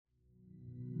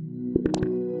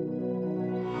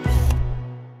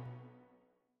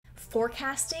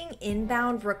Forecasting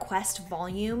inbound request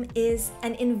volume is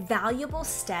an invaluable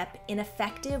step in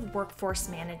effective workforce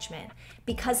management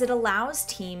because it allows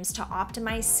teams to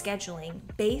optimize scheduling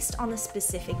based on the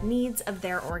specific needs of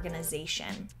their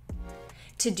organization.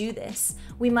 To do this,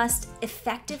 we must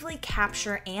effectively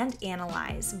capture and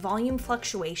analyze volume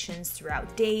fluctuations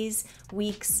throughout days,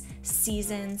 weeks,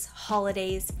 seasons,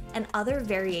 holidays, and other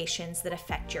variations that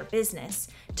affect your business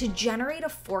to generate a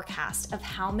forecast of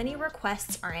how many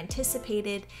requests are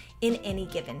anticipated in any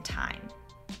given time.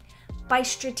 By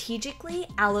strategically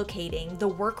allocating the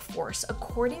workforce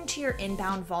according to your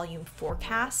inbound volume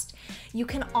forecast, you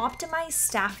can optimize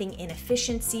staffing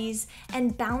inefficiencies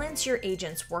and balance your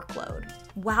agent's workload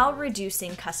while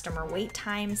reducing customer wait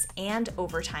times and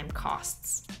overtime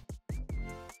costs.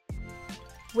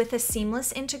 With a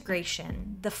seamless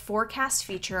integration, the forecast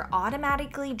feature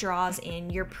automatically draws in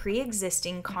your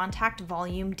pre-existing contact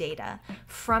volume data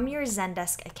from your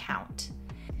Zendesk account.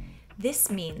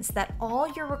 This means that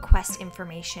all your request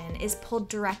information is pulled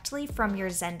directly from your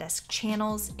Zendesk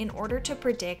channels in order to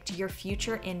predict your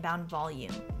future inbound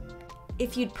volume.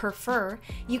 If you'd prefer,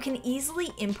 you can easily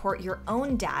import your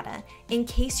own data in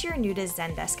case you're new to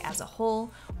Zendesk as a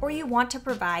whole, or you want to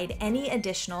provide any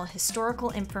additional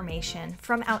historical information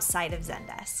from outside of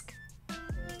Zendesk.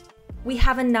 We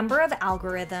have a number of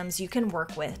algorithms you can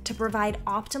work with to provide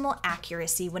optimal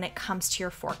accuracy when it comes to your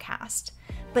forecast,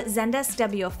 but Zendesk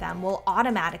WFM will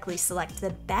automatically select the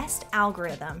best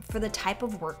algorithm for the type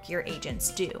of work your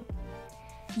agents do.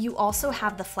 You also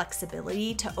have the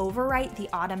flexibility to overwrite the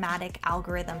automatic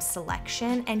algorithm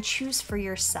selection and choose for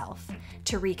yourself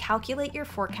to recalculate your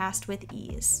forecast with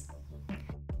ease.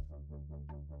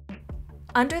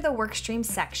 Under the Workstream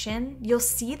section, you'll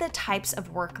see the types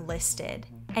of work listed,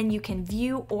 and you can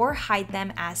view or hide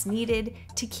them as needed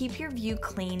to keep your view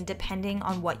clean depending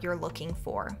on what you're looking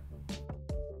for.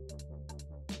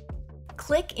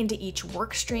 Click into each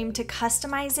workstream to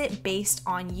customize it based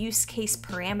on use case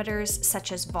parameters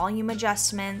such as volume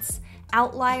adjustments,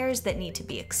 outliers that need to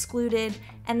be excluded,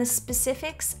 and the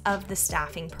specifics of the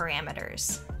staffing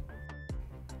parameters.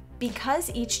 Because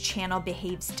each channel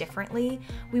behaves differently,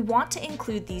 we want to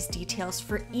include these details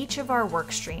for each of our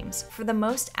work streams for the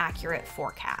most accurate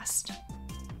forecast.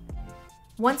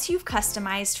 Once you've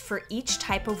customized for each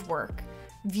type of work,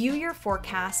 view your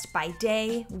forecast by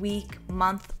day, week,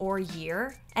 month, or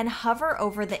year, and hover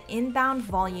over the inbound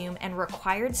volume and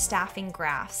required staffing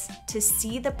graphs to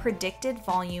see the predicted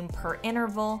volume per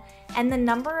interval and the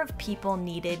number of people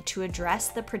needed to address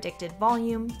the predicted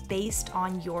volume based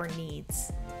on your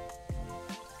needs.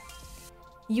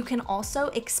 You can also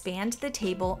expand the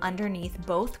table underneath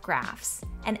both graphs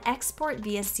and export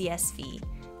via CSV,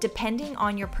 depending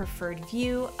on your preferred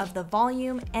view of the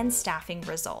volume and staffing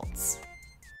results.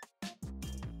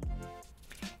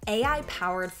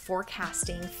 AI-powered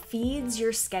forecasting feeds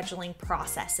your scheduling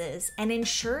processes and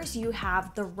ensures you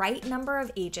have the right number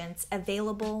of agents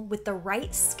available with the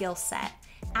right skill set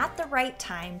at the right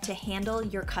time to handle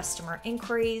your customer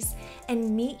inquiries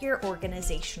and meet your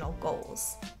organizational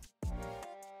goals.